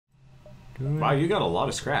Wow, you got a lot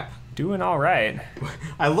of scrap. Doing all right.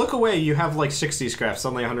 I look away, you have like 60 scrap,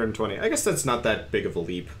 suddenly 120. I guess that's not that big of a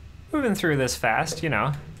leap. Moving through this fast, you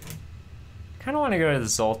know. Kind of want to go to the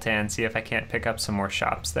Zoltan, see if I can't pick up some more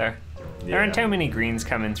shops there. Yeah. There aren't too many greens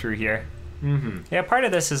coming through here. Mm-hmm. Yeah, part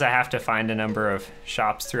of this is I have to find a number of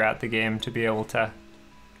shops throughout the game to be able to...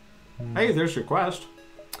 Hey, there's your quest.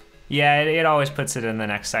 Yeah, it always puts it in the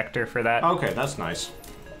next sector for that. Okay, that's nice.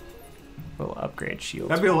 We'll upgrade shields.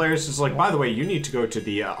 That'd be hilarious. It's like, by the way, you need to go to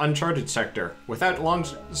the Uncharted sector without long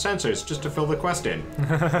sensors just to fill the quest in.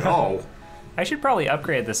 Oh. I should probably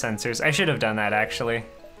upgrade the sensors. I should have done that, actually.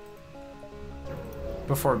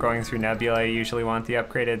 Before going through Nebula, I usually want the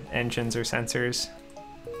upgraded engines or sensors.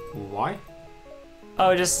 Why?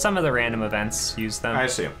 Oh, just some of the random events use them. I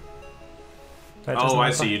see. Oh, I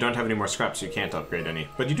see. You don't have any more scrap, so you can't upgrade any.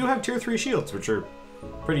 But you do have tier 3 shields, which are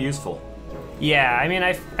pretty useful. Yeah, I mean,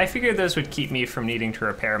 I figured those would keep me from needing to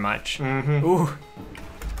repair much. Mm-hmm. Ooh.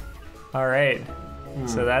 All right.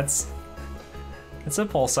 So it's a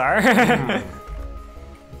pulsar.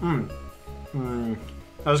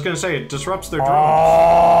 I was gonna say, it disrupts their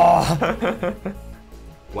drones. Oh.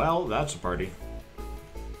 Well, that's a party.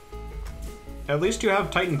 At least you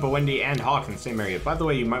have Titan, Bowendi, and Hawk in the same area. By the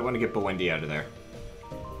way, you might want to get Bowendi out of there.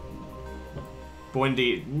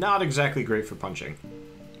 Bowendi, not exactly great for punching.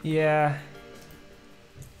 Yeah.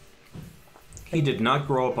 He did not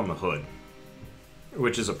grow up on the hood,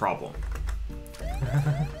 which is a problem.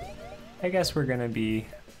 I guess we're gonna be...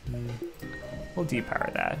 We'll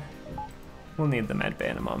depower that. We'll need the med bay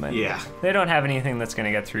in a moment. Yeah. They don't have anything that's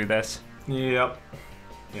gonna get through this. Yep.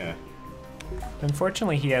 Yeah.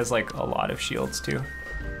 Unfortunately, he has like a lot of shields too.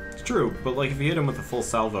 It's true, but like if you hit him with a full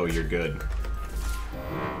salvo, you're good.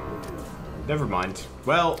 Never mind.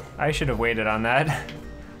 Well, I should have waited on that.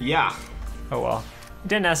 Yeah. Oh well.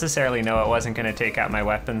 Didn't necessarily know it wasn't gonna take out my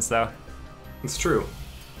weapons though. It's true.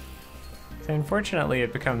 So unfortunately,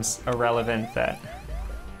 it becomes irrelevant that...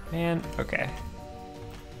 Man, okay.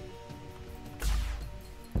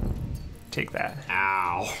 Take that.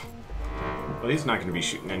 Ow. Well, he's not going to be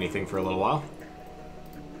shooting anything for a little while.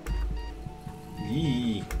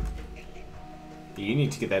 Yee. You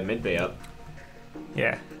need to get that mid bay up.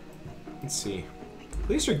 Yeah. Let's see. At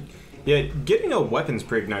least you're... Yeah, getting a weapons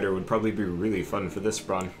pre-igniter would probably be really fun for this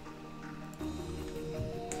run.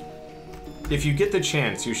 If you get the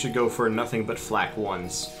chance, you should go for nothing but flak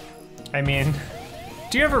ones. I mean,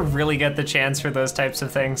 do you ever really get the chance for those types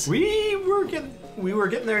of things? We were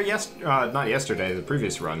getting there not yesterday, the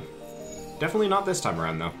previous run. Definitely not this time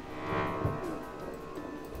around though.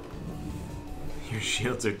 Your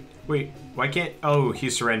shields are... Wait, why can't... Oh, he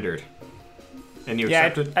surrendered. And you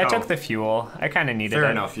accepted? I took the fuel. I kind of needed it.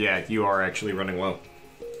 Fair enough, yeah, you are actually running low.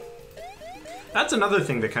 That's another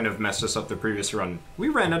thing that kind of messed us up the previous run. We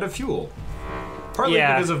ran out of fuel. Partly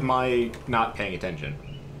because of my not paying attention.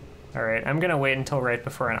 Alright, I'm gonna wait until right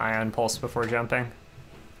before an ion pulse before jumping.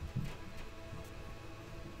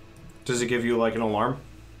 Does it give you like an alarm?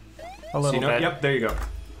 A little bit. Yep, there you go.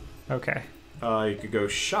 Okay. You could go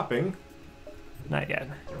shopping. Not yet.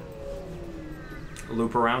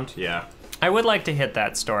 Loop around? Yeah. I would like to hit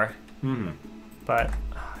that store. Mm-hmm. But...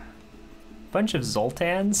 bunch of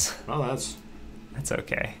Zoltans? Well, that's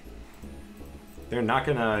okay. They're not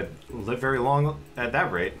gonna live very long at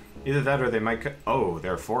that rate. Either that or they might... Oh,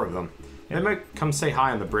 there are 4 of them. Yeah. They might come say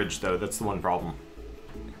hi on the bridge, though. That's the one problem.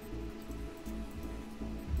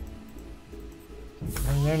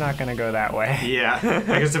 And they're not gonna go that way. Yeah,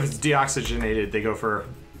 I guess if it's deoxygenated, they go for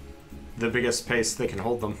the biggest pace they can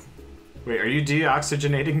hold them. Wait, are you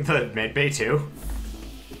deoxygenating the medbay too?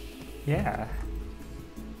 Yeah.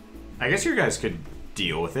 I guess you guys could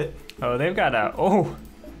deal with it. Oh, they've got a...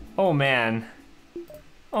 Oh, man.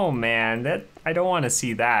 Oh, man. That... I don't want to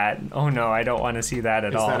see that. Oh, no, I don't want to see that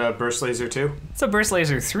at all. Is that a burst laser too? It's a burst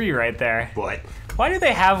laser 3 right there. What? Why do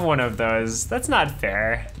they have one of those? That's not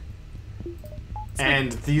fair.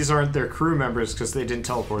 And these aren't their crew members because they didn't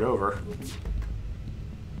teleport over.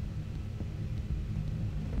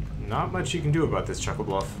 Not much you can do about this, Chuckle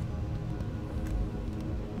Bluff.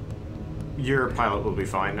 Your pilot will be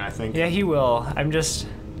fine, I think. Yeah, he will. I'm just...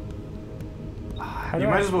 You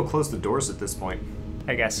might as well close the doors at this point.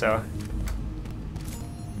 I guess so.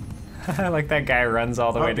 Like that guy runs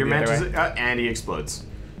all the way to the other way. And he explodes.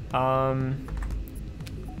 Okay,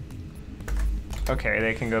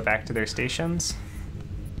 they can go back to their stations.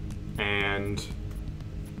 And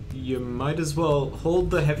you might as well hold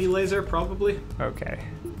the heavy laser, probably. Okay.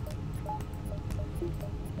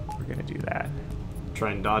 We're gonna do that.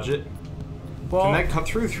 Try and dodge it. Well, can that cut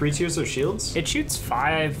through 3 tiers of shields? It shoots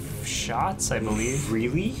 5 shots, I believe.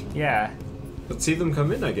 Really? Yeah. Let's see them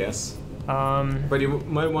come in, I guess. But you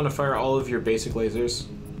might want to fire all of your basic lasers.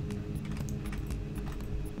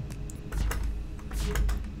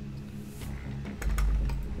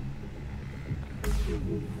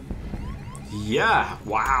 Yeah,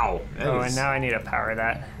 wow. And now I need to power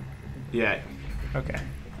that. Yeah. Okay.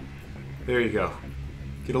 There you go.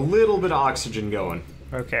 Get a little bit of oxygen going.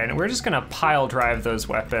 Okay, and we're just gonna pile drive those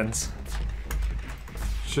weapons.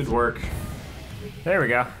 Should work. There we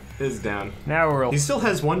go. Is down. Now He still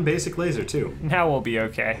has one basic laser too. Now we'll be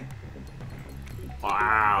okay.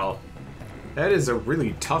 Wow. That is a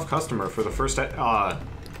really tough customer for the first,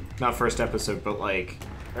 not first episode, but like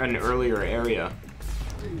an earlier area.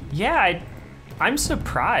 Yeah, I'm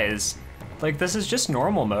surprised. Like, this is just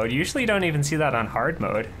normal mode. Usually you don't even see that on hard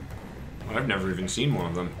mode. I've never even seen one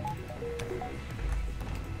of them.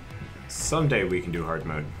 Someday we can do hard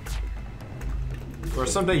mode. Or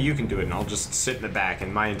someday you can do it and I'll just sit in the back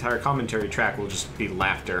and my entire commentary track will just be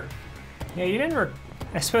laughter. Yeah, you didn't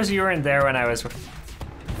I suppose you weren't there when I was...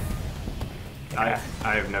 Yeah.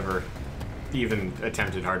 I have never even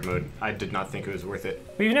attempted hard mode. I did not think it was worth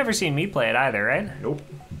it. But you've never seen me play it either, right? Nope.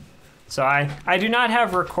 So I do not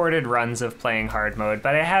have recorded runs of playing hard mode,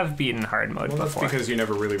 but I have beaten hard mode before. That's because you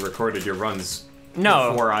never really recorded your runs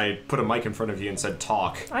No. before I put a mic in front of you and said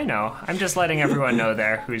talk. I know. I'm just letting everyone know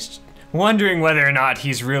there who's wondering whether or not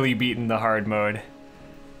he's really beaten the hard mode.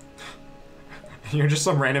 You're just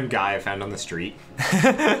some random guy I found on the street.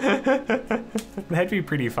 That'd be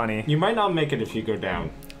pretty funny. You might not make it if you go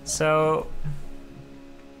down. So...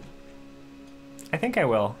 I think I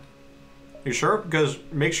will. You sure? Because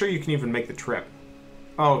make sure you can even make the trip.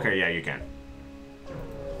 Oh, okay, yeah, you can.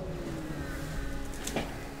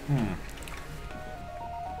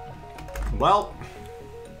 Well...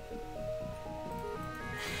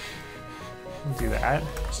 Do that.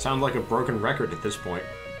 Sound like a broken record at this point.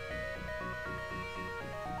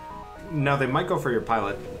 No, they might go for your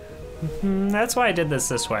pilot. That's why I did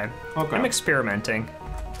this way. Okay. I'm experimenting.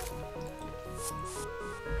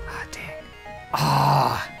 Ah, dang.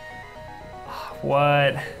 Ah!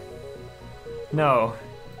 What? No.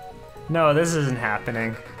 No, this isn't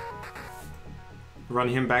happening. Run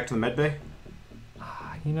him back to the medbay?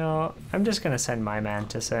 You know, I'm just gonna send my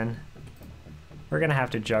mantis in. We're gonna have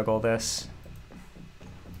to juggle this.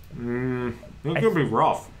 It's gonna be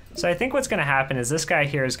rough. So I think what's gonna happen is this guy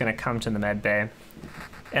here is gonna come to the med bay,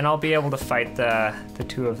 and I'll be able to fight the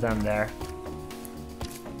two of them there.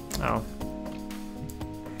 Oh.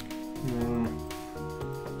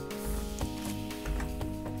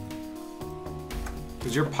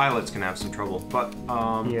 Because your pilot's gonna have some trouble, but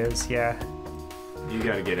He is, yeah. you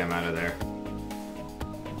gotta get him out of there.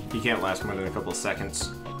 He can't last more than a couple of seconds.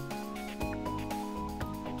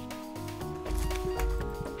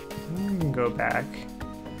 We can go back.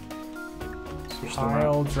 Switch them around.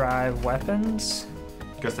 Pile drive weapons.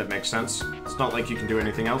 Guess that makes sense. It's not like you can do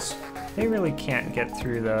anything else. They really can't get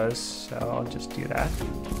through those, so I'll just do that.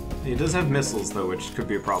 He does have missiles though, which could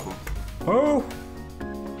be a problem. Oh!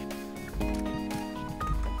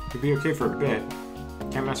 Could be okay for a bit.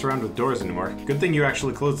 Can't mess around with doors anymore. Good thing you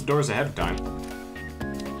actually closed the doors ahead of time.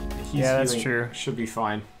 Yeah, that's healing. true. Should be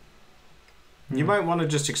fine. You might want to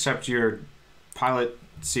just accept your pilot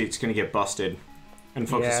seat's gonna get busted and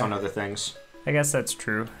focus Yeah. on other things. I guess that's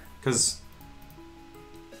true. Because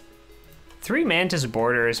 3 mantis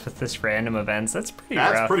borders with this random events, that's pretty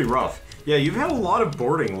rough. that's pretty rough. Yeah, you've had a lot of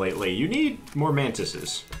boarding lately. You need more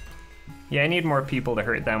mantises. Yeah, I need more people to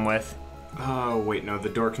hurt them with. Oh, wait, no, the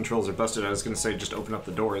door controls are busted. I was gonna say just open up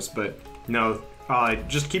the doors, but no.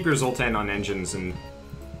 Just keep your Zoltan on engines and...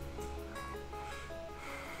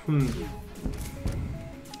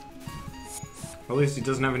 At least he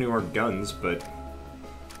doesn't have any more guns, but...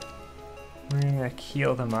 We're gonna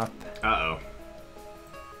heal them up. Uh-oh.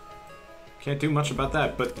 Can't do much about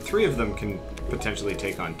that, but 3 of them can potentially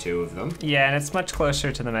take on 2 of them. Yeah, and it's much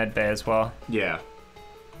closer to the med bay as well. Yeah.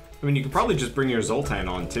 I mean, you could probably just bring your Zoltan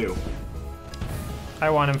on, too. I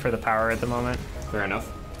want him for the power at the moment. Fair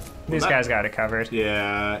enough. These guys got it covered.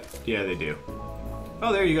 Yeah, they do.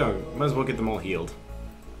 Oh, there you go. Might as well get them all healed.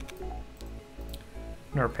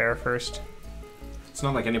 No repair first. It's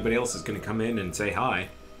not like anybody else is gonna come in and say hi.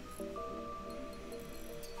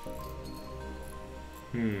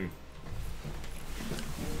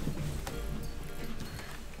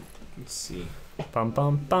 Let's see. Bum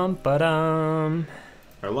bum bum ba-dum.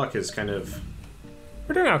 Our luck is kind of...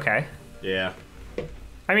 We're doing okay. Yeah.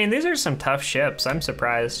 I mean, these are some tough ships. I'm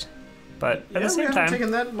surprised. But at the same we haven't time...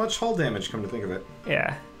 taken that much hull damage, come to think of it.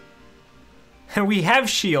 Yeah. We have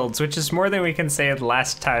shields, which is more than we can say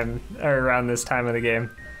last time, or around this time of the game.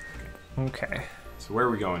 Okay. So where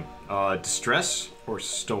are we going? Distress or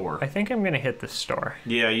store? I think I'm gonna hit the store.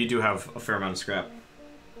 Yeah, you do have a fair amount of scrap.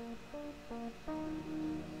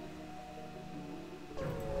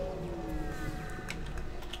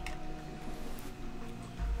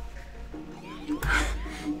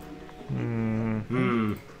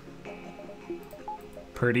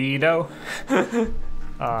 Perdido.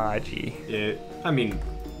 Ah, gee. Yeah, I mean...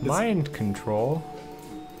 Mind control.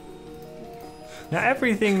 Now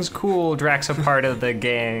everything's cool, Drax a part of the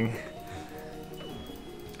gang.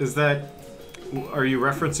 Is that... Are you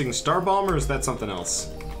referencing Starbomb or is that something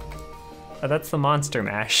else? Oh, that's the Monster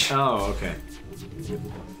Mash. Oh, okay.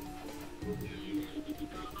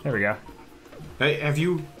 There we go. Hey, have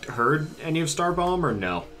you heard any of Starbomb or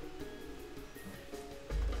no?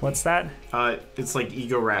 What's that? It's like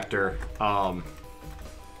Ego Raptor,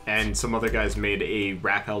 and some other guys made a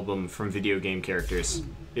rap album from video game characters.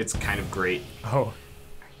 It's kind of great. Oh.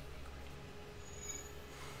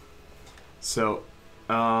 So,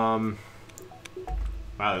 wow,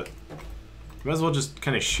 might as well just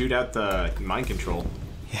kind of shoot out the mind control.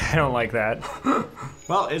 Yeah, I don't like that.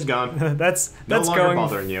 Well, it's gone. that's no longer going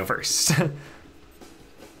bothering you first.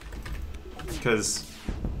 Because,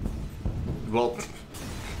 well,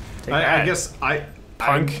 Take I that. guess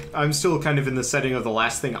Punk. I'm still kind of in the setting of the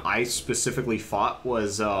last thing I specifically fought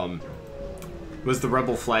was the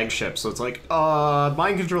Rebel flagship. So it's like,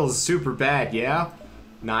 mind control is super bad, yeah?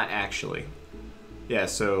 Not actually. Yeah,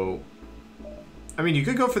 so, I mean, you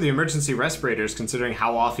could go for the emergency respirators considering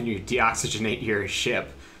how often you deoxygenate your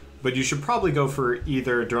ship, but you should probably go for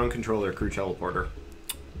either drone controller or crew teleporter.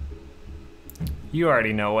 You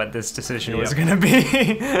already know what this decision was gonna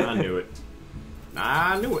be. I knew it.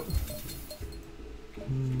 I knew it.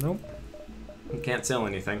 Nope. You can't sell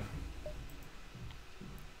anything.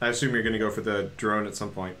 I assume you're gonna go for the drone at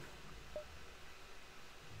some point.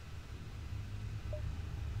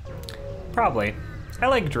 Probably. I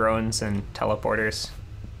like drones and teleporters.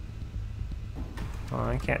 Oh,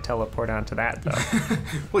 I can't teleport onto that though.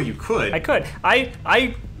 Well, you could. I could.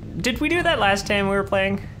 I did we do that last time we were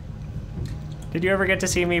playing? Did you ever get to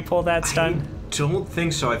see me pull that stun? I don't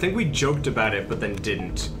think so. I think we joked about it, but then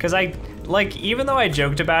didn't. Because even though I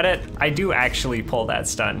joked about it, I do actually pull that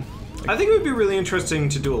stun. I think it would be really interesting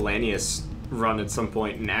to do a Lanius run at some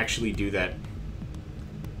point and actually do that.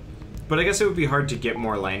 But I guess it would be hard to get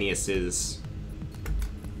more Laniuses.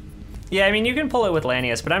 Yeah, I mean, you can pull it with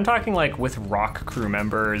Lanius, but I'm talking like with Rock crew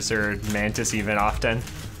members or Mantis even often.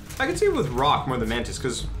 I can see it with Rock more than Mantis,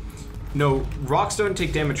 because no, Rocks don't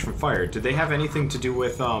take damage from fire. Do they have anything to do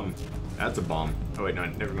with, that's a bomb. Oh wait, no,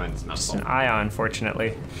 never mind, it's not Just a an bomb. ion,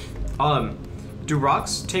 fortunately. Do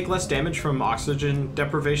rocks take less damage from oxygen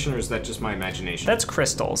deprivation, or is that just my imagination? That's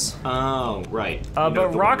crystals. Oh, right. But the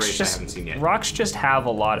one rocks race I haven't seen yet. rocks just have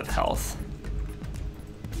a lot of health.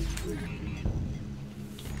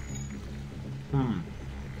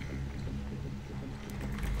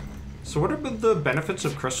 So what are the benefits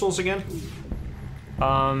of crystals again?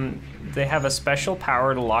 They have a special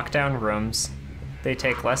power to lock down rooms. They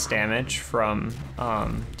take less damage from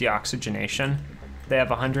deoxygenation. They have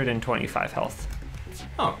 125 health.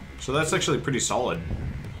 Oh, so that's actually pretty solid.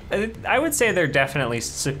 I would say they're definitely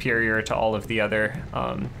superior to all of the other,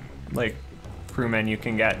 like, crewmen you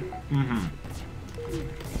can get. Mm-hmm.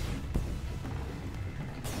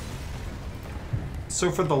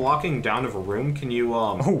 So for the locking down of a room, can you,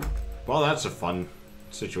 Oh. Well, that's a fun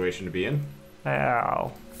situation to be in.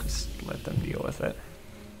 I'll just let them deal with it.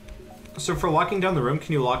 So for locking down the room,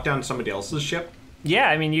 can you lock down somebody else's ship? Yeah,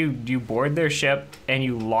 I mean, you board their ship and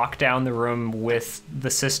you lock down the room with the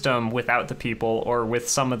system without the people or with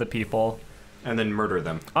some of the people. And then murder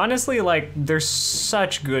them. Honestly, like, they're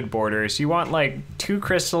such good boarders. You want, like, 2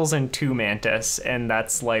 crystals and 2 mantis, and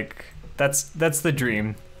that's, like, that's the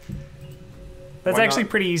dream. That's Why actually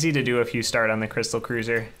not? pretty easy to do if you start on the Crystal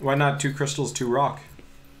Cruiser. Why not 2 crystals, 2 rock?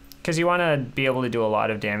 Because you want to be able to do a lot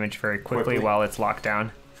of damage very quickly while it's locked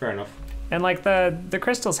down. Fair enough. And, like, the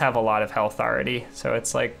crystals have a lot of health already, so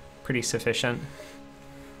it's, like, pretty sufficient.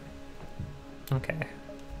 Okay.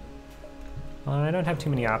 Well, I don't have too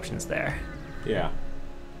many options there. Yeah.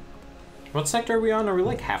 What sector are we on? Are we,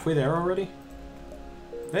 like, halfway there already?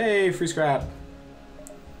 Hey, free scrap.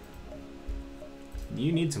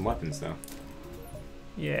 You need some weapons, though.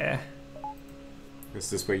 Yeah.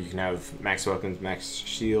 This way you can have max weapons, max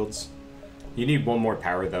shields. You need 1 more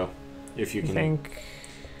power, though, if you can.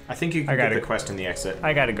 I think you can get the quest in the exit.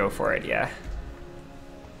 I gotta go for it, yeah.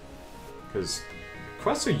 Because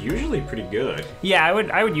quests are usually pretty good. Yeah,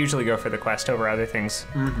 I would usually go for the quest over other things.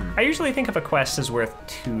 Mm-hmm. I usually think of a quest as worth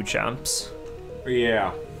 2 jumps.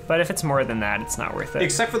 Yeah. But if it's more than that, it's not worth it.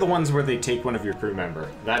 Except for the ones where they take one of your crew member.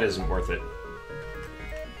 That isn't worth it.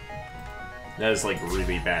 That is, like,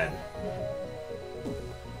 really bad.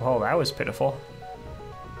 Oh, that was pitiful.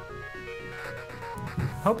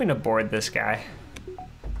 Hoping to board this guy.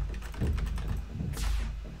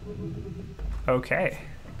 Okay.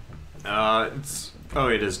 It's... Oh,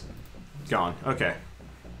 it is gone. Okay.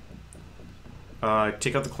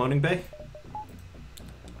 Take out the cloning bay?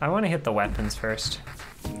 I want to hit the weapons first.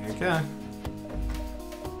 Okay.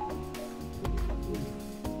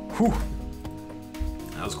 Whew.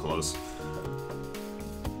 That was close.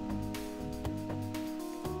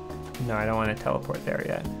 No, I don't want to teleport there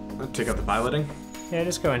yet. Take out the piloting? Yeah,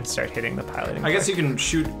 just go and start hitting the piloting. I guess you can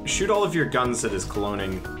shoot all of your guns at his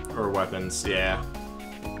cloning or weapons, yeah.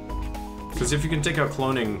 Because if you can take out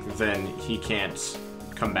cloning, then he can't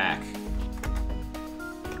come back.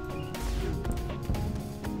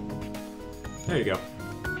 There you go.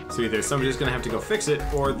 So either somebody's gonna have to go fix it,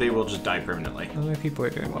 or they will just die permanently. Oh, my people are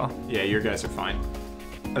doing well. Yeah, your guys are fine.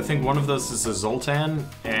 I think one of those is a Zoltan,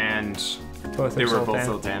 and Both they are were both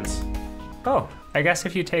Zoltan. Zoltans. Oh, I guess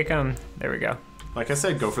if you take them, there we go. Like I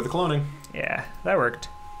said, go for the cloning. Yeah, that worked.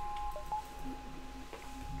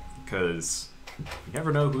 Because you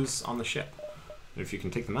never know who's on the ship. And if you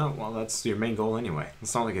can take them out, well, that's your main goal anyway.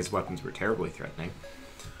 It's not like his weapons were terribly threatening.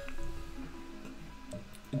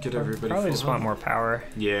 Get everybody Probably full just health. want more power.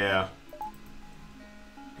 Yeah.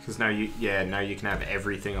 Because now you can have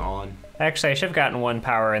everything on. Actually, I should have gotten one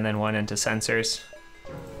power and then one into sensors.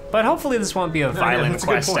 But hopefully this won't be a violent that's a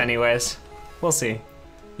good quest point. anyways. We'll see.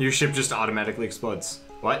 Your ship just automatically explodes.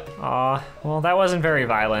 What? Aw, well that wasn't very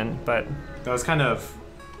violent, but That was kind of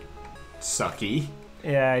sucky.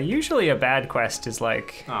 yeah, usually a bad quest is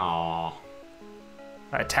like, Aww.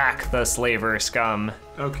 attack the slaver scum.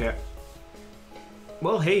 Okay.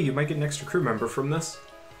 Well, hey, you might get an extra crew member from this.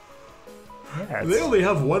 Yeah, They only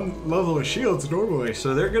have one level of shields normally,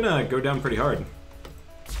 so they're gonna go down pretty hard.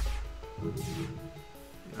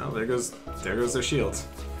 Oh, there goes their shields.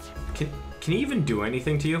 Can he even do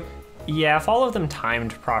anything to you? yeah, if all of them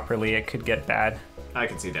timed properly, it could get bad. I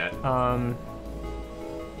can see that.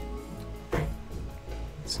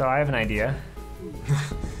 So I have an idea.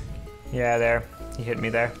 Yeah, there. He hit me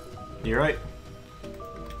there. You're right.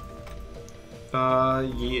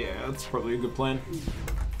 Yeah, that's probably a good plan.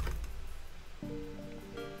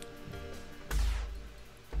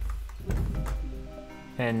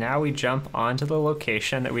 And now we jump onto the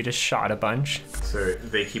location that we just shot a bunch. So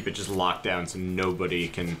they keep it just locked down so nobody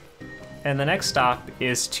can... And the next stop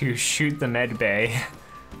is to shoot the med bay.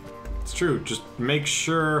 It's true, just make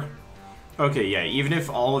sure... Okay, yeah, even if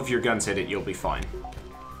all of your guns hit it, you'll be fine.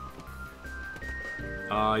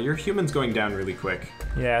 Your human's going down really quick.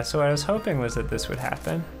 Yeah, so what I was hoping was that this would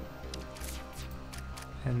happen.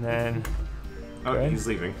 And then, Oh, Good. he's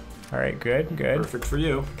leaving. all right, good, good. Perfect for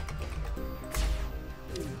you.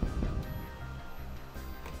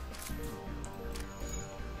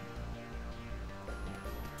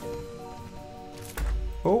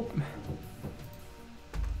 Oh,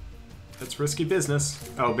 That's risky business.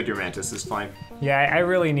 Oh, but your mantis is fine. yeah, I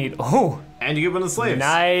really need, oh, And you get one of the slaves.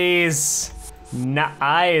 nice.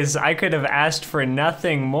 Nice, I could have asked for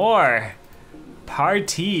nothing more.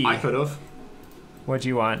 Party. I could have. What do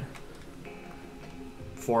you want?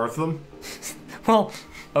 4 of them. Well,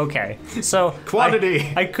 okay. So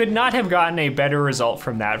Quantity. I could not have gotten a better result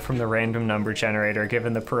from that from the random number generator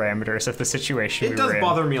given the parameters of the situation It we does were in.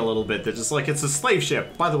 bother me a little bit that just like it's a slave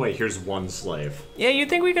ship. By the way, here's 1 slave. Yeah, you'd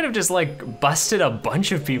think we could have just like busted a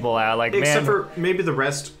bunch of people out. Like, Except man, for maybe the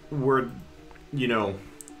rest were, you know,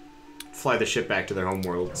 fly the ship back to their home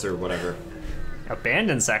worlds or whatever.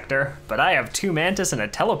 abandoned sector. But I have 2 mantis and a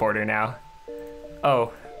teleporter now.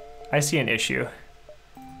 Oh, I see an issue.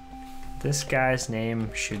 This guy's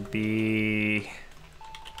name should be.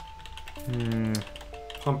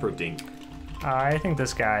 Humperdinck. I think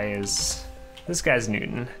this guy's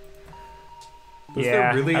Newton. Was Yeah,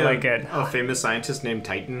 there really I like it. a famous scientist named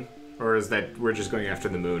Titan? Or is that we're just going after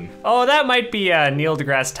the moon? Oh, that might be Neil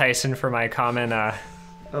deGrasse Tyson for my common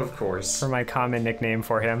Of course. nickname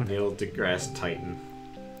for him. Neil deGrasse Titan.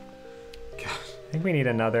 God. I think we need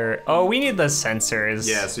another. Oh, we need the sensors.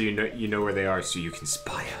 Yeah, so you know where they are, so you can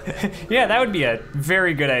spy on them. Yeah, that would be a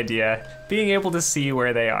very good idea. Being able to see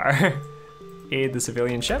where they are. Aid the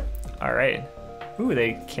civilian ship. All right. Ooh,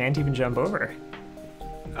 they can't even jump over.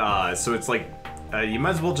 So it's like you might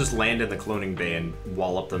as well just land in the cloning bay and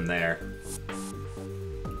wallop them there.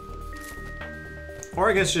 Or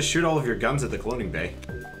I guess just shoot all of your guns at the cloning bay.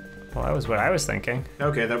 Well, that was what I was thinking.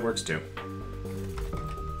 Okay, that works too.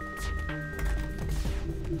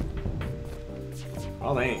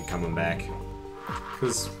 Well, they ain't coming back.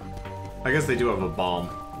 Because I guess they do have a bomb.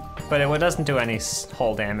 But it doesn't do any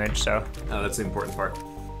hull damage, so. Oh, that's the important part.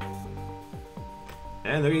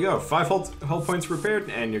 And there you go. 5 hull points repaired,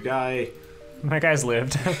 and your guy... My guy's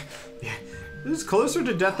lived. Yeah. This is closer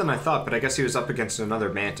to death than I thought, but I guess he was up against another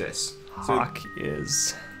mantis. Hawk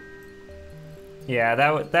is... Yeah,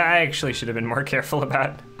 that I actually should have been more careful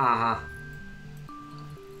about. Uh-huh.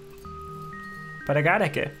 But I gotta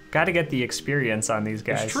get the experience on these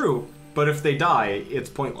guys. It's true, but if they die, it's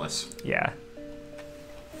pointless. Yeah.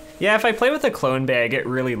 Yeah, if I play with a clone bay, I get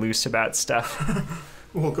really loose about stuff.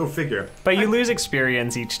 Well, go figure. But you lose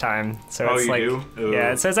experience each time, so Oh, it's you like, do? Ooh.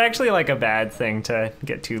 yeah, so it's actually like a bad thing to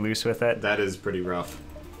get too loose with it. That is pretty rough.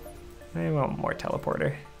 I want more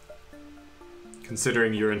teleporter.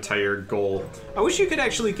 Considering your entire goal. I wish you could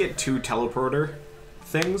actually get 2 teleporter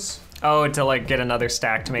things. Oh, to like get another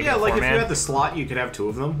stack to make it Yeah, a like if 4-man? you had the slot, you could have 2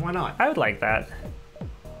 of them. Why not? I would like that.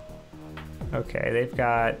 Okay, they've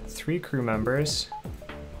got 3 crew members.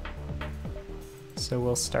 So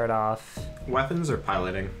we'll start off. Weapons or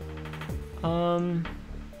piloting? I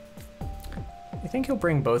think he'll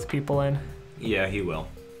bring both people in. Yeah, he will.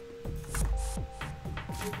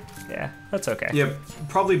 Yeah, that's okay. Yeah,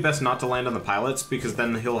 probably best not to land on the pilots because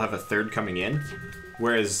then he'll have a third coming in.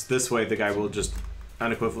 Whereas this way, the guy will just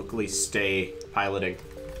unequivocally stay piloting.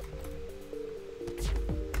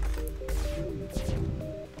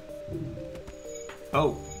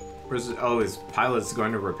 Oh, his pilot's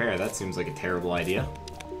going to repair. That seems like a terrible idea.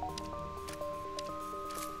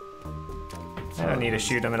 I don't need to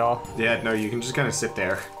shoot him at all. Yeah, no, you can just kind of sit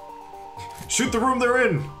there. Shoot the room they're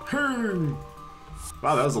in!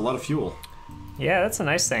 Wow, that was a lot of fuel. Yeah, that's a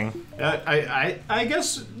nice thing. I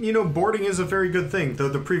guess, you know, boarding is a very good thing, though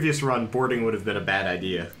the previous run, boarding would have been a bad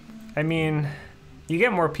idea. I mean, you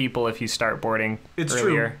get more people if you start boarding It's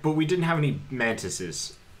earlier. true, but we didn't have any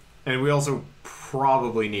mantises. And we also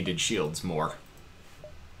probably needed shields more.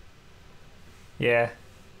 Yeah.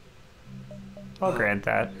 I'll grant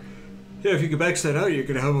that. Yeah, if you could max that out, you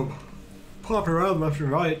could have them pop around left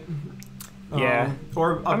and right. Yeah.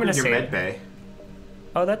 Or I'm up gonna in your say- med bay.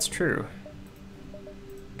 Oh, that's true.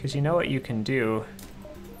 Because you know what you can do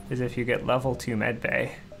is if you get level 2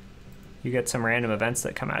 medbay, you get some random events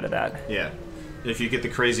that come out of that. Yeah. If you get the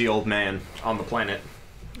crazy old man on the planet.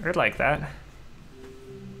 I'd like that.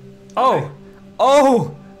 Oh!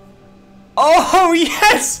 Oh! Oh,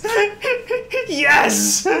 yes!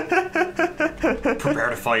 Yes! Prepare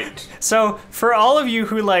to fight. So, for all of you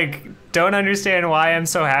who, like, don't understand why I'm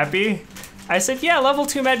so happy, I said, yeah, level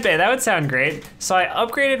 2 medbay, that would sound great. So I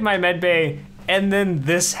upgraded my medbay, and then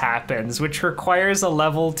this happens, which requires a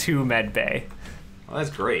level 2 medbay. Well, that's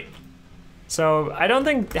great. So I don't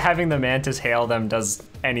think having the Mantis hail them does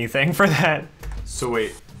anything for that. So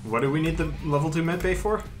wait, what do we need the level 2 med bay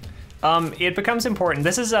for? It becomes important.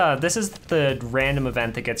 This is the random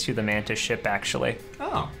event that gets you the Mantis ship, actually.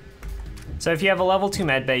 Oh. So if you have a level 2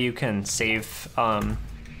 medbay, you can save.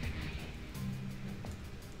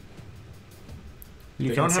 You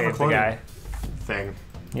They can don't have a save the cloning guy. thing.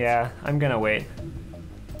 Yeah, I'm gonna wait.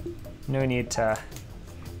 No need to.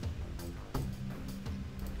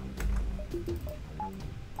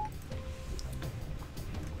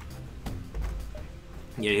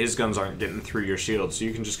 Yeah, his guns aren't getting through your shield, so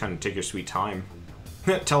you can just kind of take your sweet time.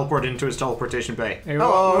 Teleport into his teleportation bay. We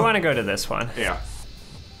Hello! want to go to this one. Yeah.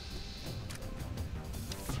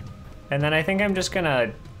 And then I think I'm just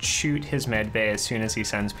gonna shoot his med bay as soon as he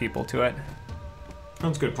sends people to it.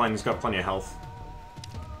 That's a good plan. He's got plenty of health.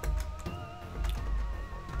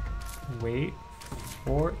 Wait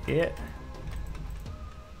for it.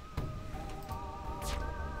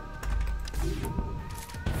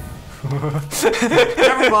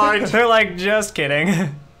 Never mind. They're like, just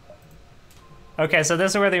kidding. Okay, so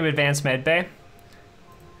this is where the advanced med bay.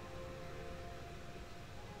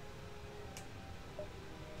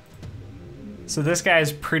 So this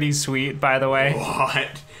guy's pretty sweet, by the way.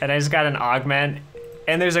 What? And I just got an augment.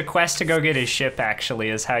 And there's a quest to go get his ship, actually,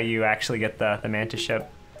 is how you actually get the Mantis ship.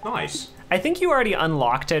 Nice. I think you already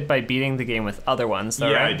unlocked it by beating the game with other ones, though,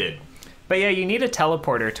 Yeah, right? I did. But yeah, you need a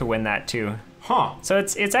teleporter to win that, too. Huh. So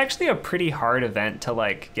it's actually a pretty hard event to,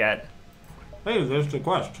 like, get. Hey, there's the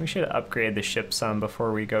quest. We should upgrade the ship some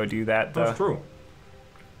before we go do that, though. That's true.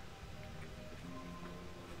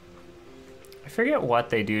 I forget what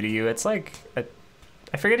they do to you. It's like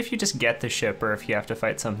I forget if you just get the ship or if you have to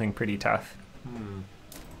fight something pretty tough.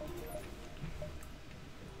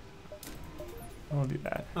 We'll do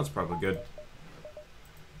that. That's probably good.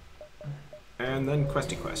 And then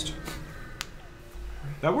questy quest.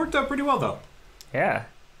 That worked out pretty well, though. Yeah.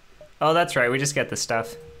 Oh, that's right. We just get the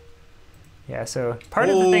stuff. Yeah, so part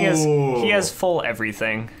of the thing is he has full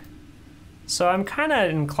everything. So I'm kind of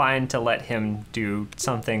inclined to let him do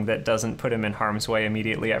something that doesn't put him in harm's way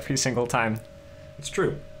immediately every single time. It's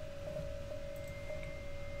true.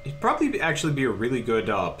 He'd probably actually be a really good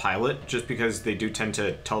pilot, just because they do tend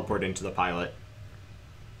to teleport into the pilot.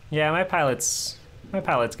 Yeah, my pilot's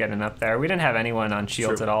getting up there. We didn't have anyone on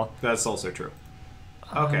shields True. at all. That's also true.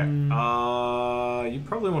 Okay. You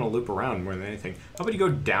probably want to loop around more than anything. How about you go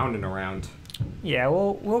down and around? Yeah,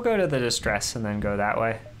 we'll go to the distress and then go that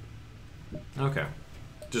way. Okay.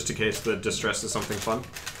 Just in case the distress is something fun.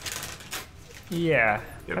 Yeah.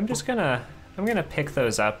 Yep. I'm gonna pick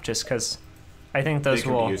those up just because I think those They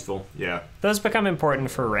can be useful. Yeah. Those become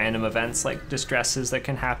important for random events like distresses that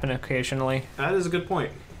can happen occasionally. That is a good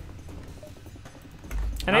point.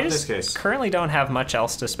 And Not I just this case. currently don't have much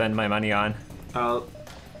else to spend my money on.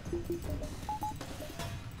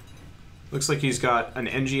 Looks like he's got an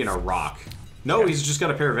NG and a rock. No, he's just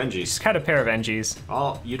got a pair of NGs. Just got a pair of NGs.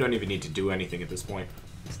 Oh, you don't even need to do anything at this point.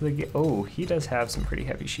 So oh, he does have some pretty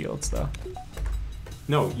heavy shields though.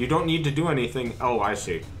 No, you don't need to do anything. Oh, I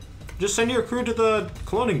see. Just send your crew to the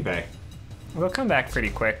cloning bay. We'll come back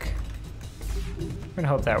pretty quick. We're gonna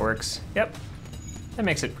hope that works. Yep, that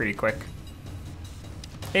makes it pretty quick.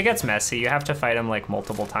 It gets messy. You have to fight him like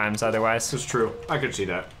multiple times otherwise. It's true. I could see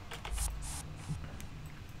that.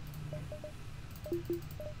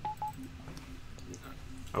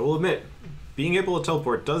 I will admit, being able to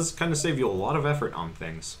teleport does kind of save you a lot of effort on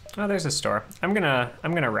things. Oh, there's a store. I'm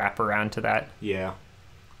gonna wrap around to that. Yeah.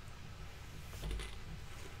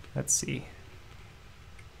 Let's see.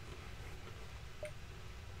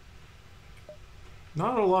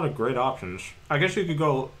 Not a lot of great options. I guess you could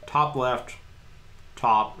go top left,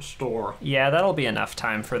 top, store. Yeah, that'll be enough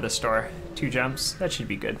time for the store. 2 jumps. That should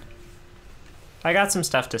be good. I got some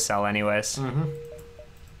stuff to sell anyways. Mm-hmm.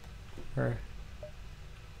 Or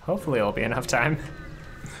hopefully it'll be enough time.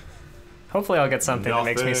 Hopefully I'll get something that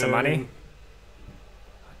makes me some money.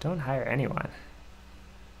 Don't hire anyone.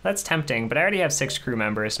 That's tempting, but I already have 6 crew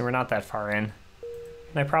members and we're not that far in.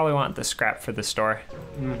 And I probably want the scrap for the store.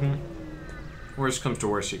 Mm-hmm. Worst comes to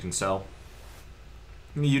worst, you can sell.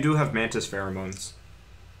 You do have mantis pheromones.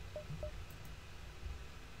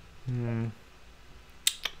 Hmm.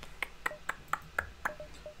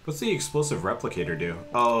 What's the explosive replicator do?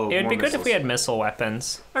 Oh, It would be good missiles. if we had missile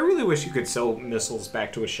weapons. I really wish you could sell missiles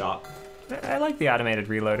back to a shop. I like the automated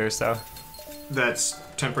reloaders though. That's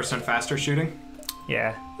 10% faster shooting?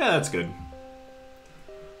 Yeah. Yeah, that's good.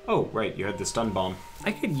 Oh, right, you had the stun bomb.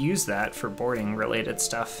 I could use that for boarding related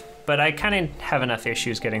stuff, but I kind of have enough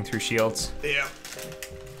issues getting through shields. Yeah.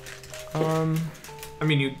 I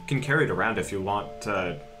mean, you can carry it around if you want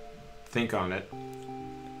to think on it.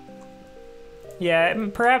 Yeah,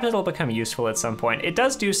 perhaps it'll become useful at some point. It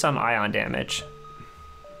does do some ion damage,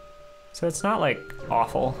 so it's not like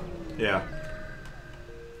awful. Yeah.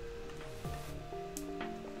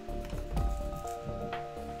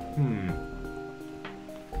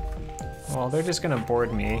 Well, they're just gonna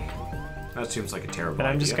board me, That seems like a terrible but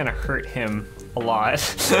I'm just idea. gonna hurt him a lot.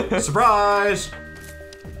 Surprise!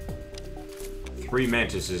 3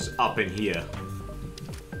 mantises up in here.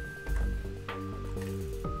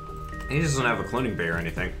 He doesn't have a cloning bay or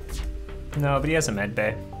anything. No, but he has a med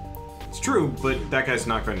bay. It's true, but that guy's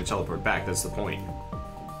not going to teleport back, that's the point.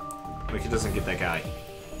 Like, he doesn't get that guy.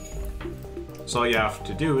 So all you have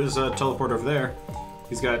to do is teleport over there.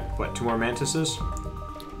 He's got, what, 2 more mantises?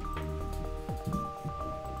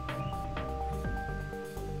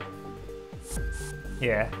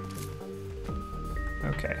 Yeah.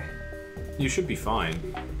 Okay. You should be fine.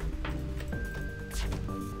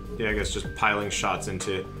 Yeah, I guess just piling shots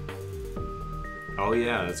into it. Oh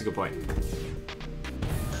yeah, that's a good point.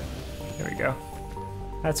 There we go.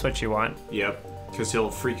 That's what you want. Yep, because he'll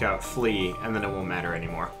freak out, flee, and then it won't matter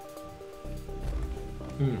anymore.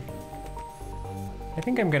 I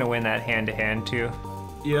think I'm gonna win that hand-to-hand too.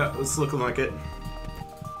 Yeah, it's looking like it.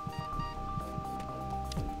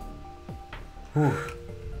 Whew.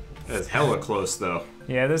 That's hella close, though.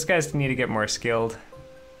 Yeah, those guys need to get more skilled.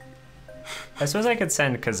 I suppose I could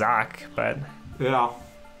send Kazak, but Yeah.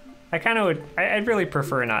 I kind of would. I'd really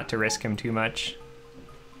prefer not to risk him too much.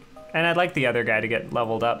 And I'd like the other guy to get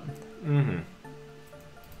leveled up. Mm-hmm.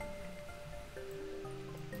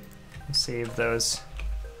 Save those.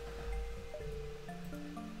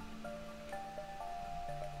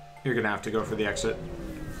 You're gonna have to go for the exit.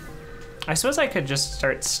 I suppose I could just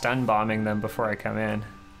start stun bombing them before I come in.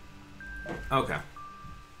 Okay.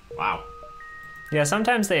 Wow. Yeah,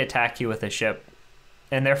 sometimes they attack you with a ship,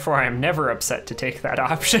 and therefore I'm never upset to take that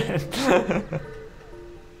option.